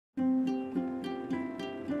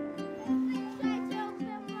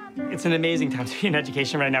It's an amazing time to be in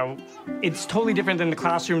education right now. It's totally different than the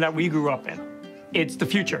classroom that we grew up in. It's the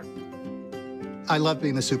future. I love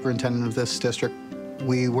being the superintendent of this district.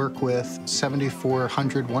 We work with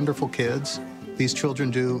 7,400 wonderful kids. These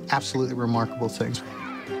children do absolutely remarkable things.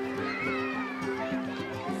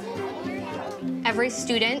 Every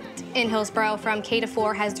student in Hillsborough from K to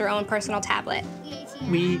 4 has their own personal tablet.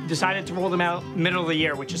 We decided to roll them out middle of the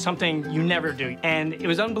year, which is something you never do. And it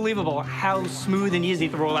was unbelievable how smooth and easy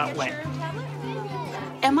the rollout went.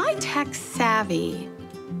 Am I tech savvy?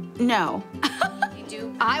 No.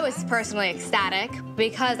 I was personally ecstatic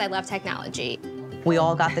because I love technology. We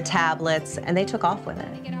all got the tablets, and they took off with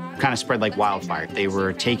it. Kind of spread like wildfire. They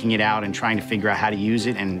were taking it out and trying to figure out how to use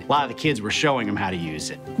it, and a lot of the kids were showing them how to use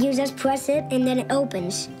it. You just press it, and then it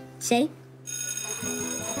opens. See?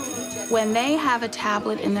 When they have a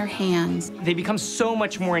tablet in their hands, They become so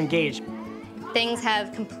much more engaged. Things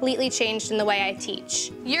have completely changed in the way I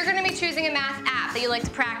teach. You're gonna be choosing a math app that you like to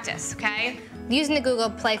practice, okay? Using the Google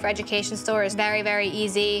Play for Education store is very, very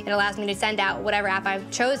easy. It allows me to send out whatever app I've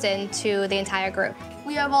chosen to the entire group.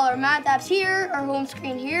 We have all our math apps here, our home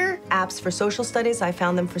screen here. Apps for social studies, I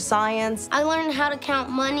found them for science. I learned how to count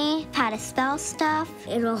money, how to spell stuff.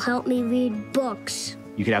 It'll help me read books.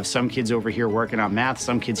 You could have some kids over here working on math,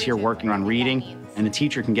 some kids here working on reading, and the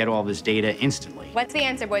teacher can get all this data instantly. What's the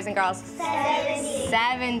answer, boys and girls? 70.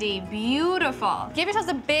 70, beautiful. Give yourselves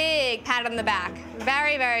a big pat on the back.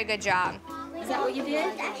 Very, very good job. is that what you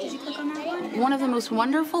did? Did you click on that one? One of the most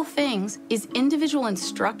wonderful things is individual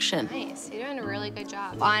instruction. Nice, you're doing a really good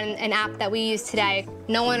job. On an app that we use today,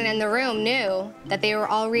 no one in the room knew that they were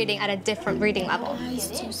all reading at a different reading level. Nice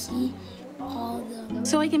to see all the...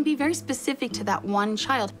 So I can be very specific to that one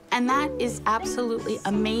child, and that is absolutely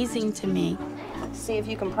amazing to me. See if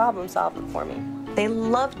you can problem solve it for me. They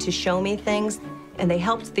loved to show me things, and they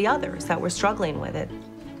helped the others that were struggling with it.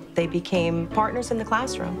 They became partners in the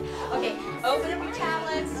classroom. Okay, open up your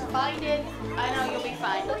tablets, find it. I know you'll be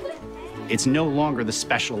fine. It's no longer the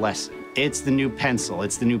special lesson. It's the new pencil,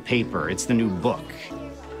 it's the new paper, it's the new book.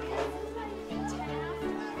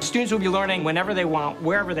 Students will be learning whenever they want,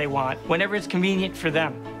 wherever they want, whenever it's convenient for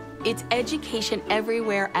them. It's education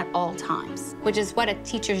everywhere at all times. Which is what a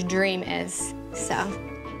teacher's dream is, so.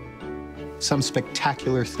 Some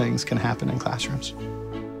spectacular things can happen in classrooms.